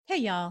Hey,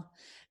 y'all.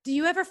 Do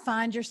you ever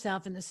find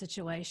yourself in the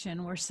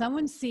situation where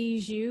someone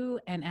sees you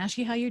and asks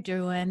you how you're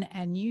doing,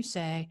 and you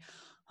say,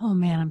 "Oh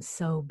man, I'm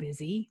so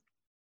busy"?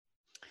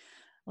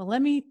 Well,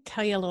 let me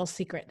tell you a little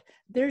secret.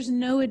 There's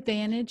no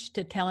advantage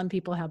to telling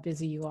people how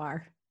busy you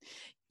are.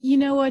 You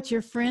know what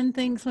your friend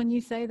thinks when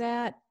you say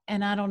that?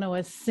 And I don't know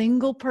a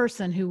single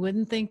person who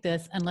wouldn't think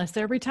this unless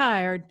they're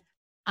retired.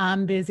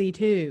 I'm busy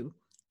too.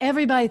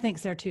 Everybody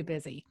thinks they're too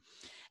busy.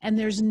 And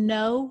there's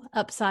no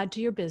upside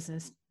to your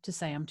business to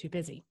say I'm too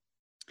busy.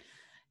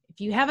 If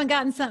you haven't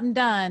gotten something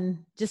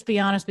done, just be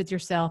honest with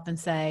yourself and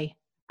say,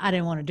 I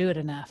didn't want to do it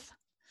enough.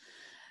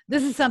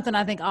 This is something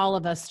I think all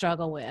of us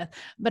struggle with,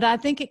 but I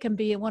think it can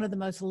be one of the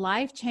most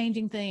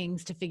life-changing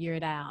things to figure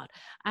it out.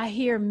 I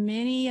hear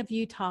many of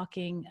you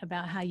talking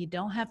about how you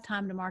don't have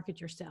time to market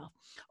yourself,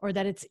 or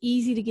that it's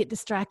easy to get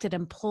distracted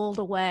and pulled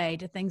away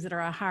to things that are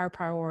a higher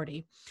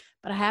priority.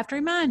 But I have to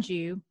remind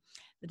you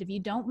that if you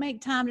don't make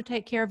time to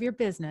take care of your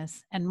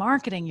business and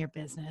marketing your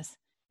business,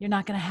 you're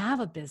not going to have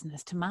a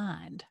business to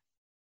mind.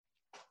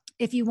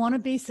 If you want to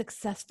be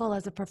successful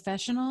as a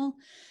professional,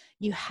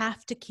 you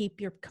have to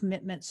keep your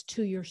commitments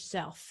to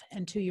yourself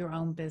and to your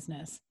own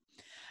business.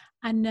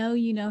 I know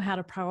you know how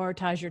to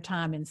prioritize your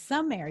time in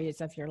some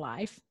areas of your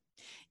life.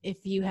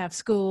 If you have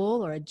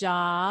school or a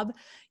job,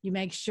 you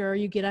make sure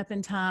you get up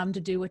in time to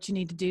do what you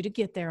need to do to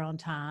get there on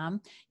time.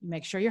 You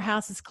make sure your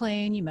house is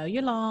clean, you mow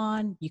your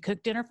lawn, you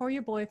cook dinner for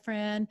your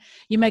boyfriend,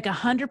 you make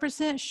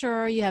 100%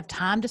 sure you have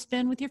time to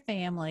spend with your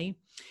family.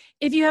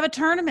 If you have a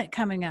tournament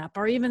coming up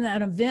or even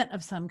an event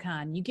of some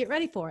kind, you get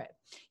ready for it.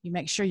 You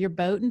make sure your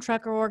boat and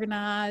truck are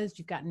organized.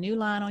 You've got new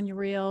line on your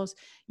reels.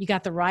 You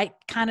got the right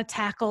kind of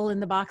tackle in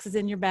the boxes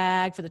in your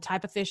bag for the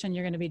type of fishing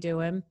you're going to be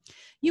doing.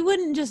 You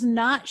wouldn't just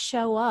not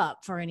show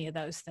up for any of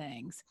those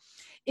things.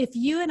 If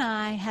you and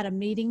I had a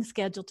meeting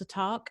scheduled to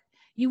talk,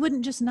 you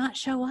wouldn't just not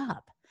show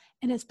up.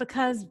 And it's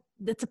because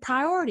it's a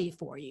priority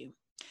for you.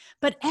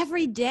 But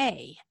every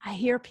day I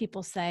hear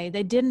people say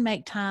they didn't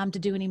make time to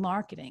do any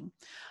marketing,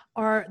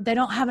 or they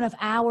don't have enough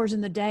hours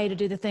in the day to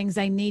do the things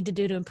they need to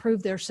do to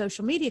improve their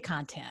social media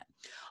content,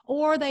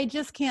 or they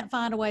just can't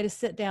find a way to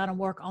sit down and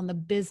work on the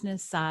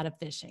business side of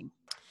fishing.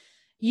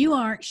 You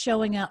aren't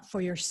showing up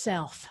for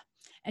yourself,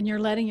 and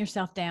you're letting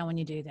yourself down when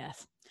you do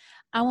this.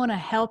 I want to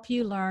help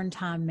you learn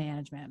time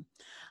management.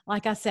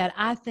 Like I said,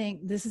 I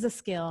think this is a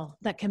skill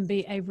that can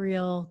be a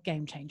real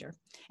game changer,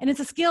 and it's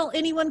a skill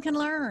anyone can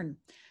learn.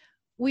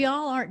 We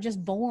all aren't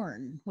just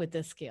born with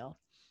this skill.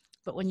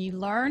 But when you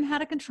learn how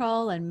to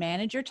control and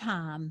manage your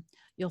time,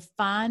 you'll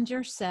find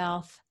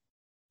yourself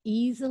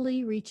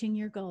easily reaching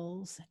your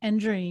goals and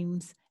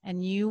dreams,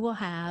 and you will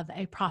have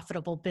a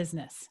profitable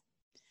business.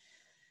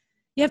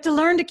 You have to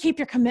learn to keep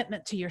your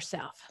commitment to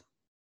yourself.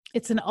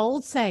 It's an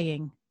old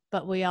saying,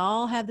 but we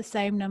all have the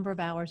same number of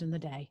hours in the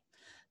day.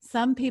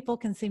 Some people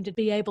can seem to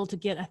be able to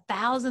get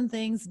 1,000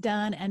 things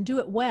done and do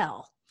it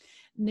well.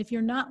 And if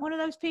you're not one of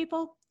those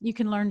people, you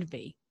can learn to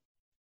be.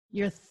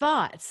 Your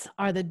thoughts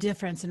are the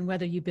difference in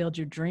whether you build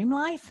your dream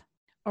life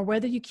or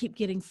whether you keep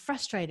getting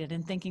frustrated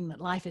and thinking that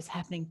life is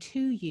happening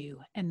to you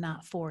and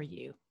not for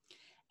you.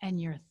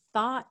 And your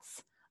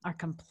thoughts are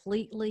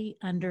completely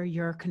under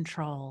your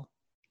control.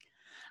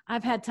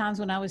 I've had times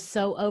when I was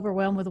so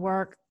overwhelmed with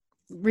work,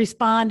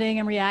 responding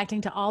and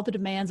reacting to all the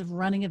demands of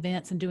running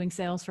events and doing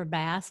sales for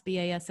BASS,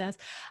 B-A-S-S,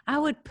 I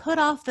would put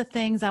off the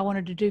things I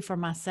wanted to do for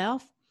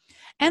myself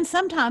and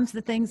sometimes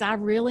the things I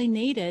really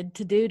needed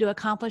to do to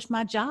accomplish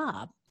my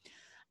job.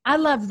 I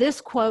love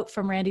this quote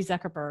from Randy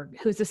Zuckerberg,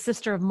 who's the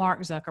sister of Mark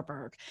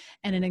Zuckerberg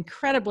and an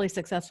incredibly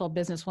successful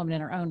businesswoman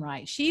in her own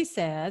right. She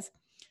says,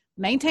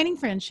 maintaining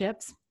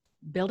friendships,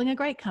 building a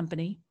great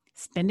company,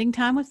 spending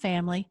time with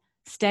family,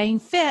 staying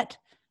fit,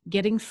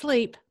 getting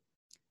sleep,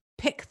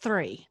 pick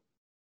 3.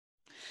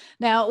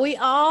 Now, we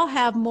all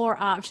have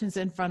more options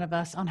in front of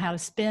us on how to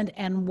spend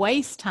and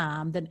waste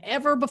time than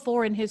ever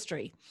before in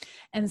history.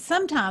 And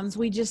sometimes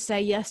we just say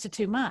yes to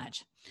too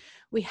much.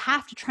 We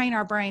have to train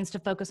our brains to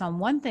focus on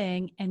one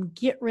thing and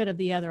get rid of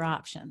the other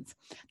options.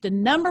 The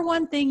number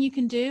one thing you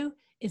can do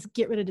is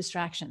get rid of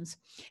distractions.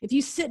 If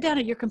you sit down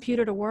at your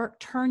computer to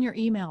work, turn your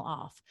email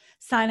off,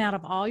 sign out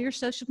of all your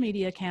social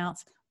media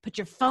accounts, put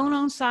your phone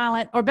on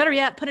silent, or better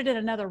yet, put it in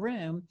another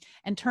room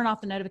and turn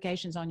off the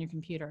notifications on your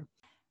computer.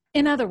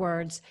 In other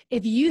words,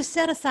 if you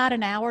set aside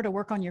an hour to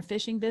work on your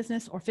fishing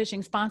business or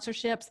fishing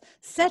sponsorships,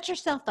 set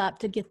yourself up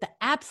to get the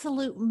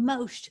absolute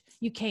most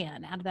you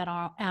can out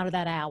of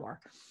that hour.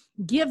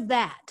 Give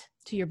that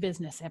to your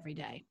business every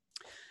day.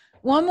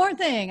 One more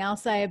thing I'll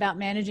say about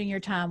managing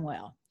your time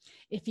well.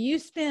 If you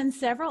spend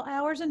several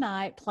hours a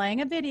night playing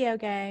a video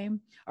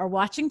game or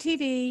watching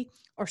TV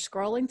or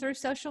scrolling through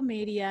social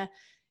media,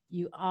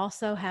 you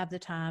also have the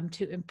time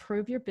to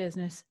improve your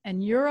business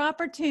and your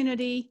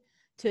opportunity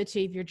to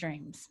achieve your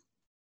dreams.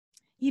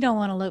 You don't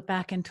want to look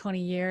back in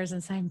 20 years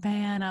and say,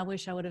 man, I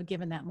wish I would have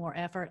given that more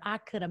effort. I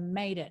could have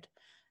made it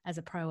as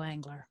a pro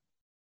angler.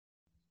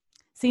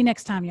 See you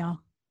next time, y'all.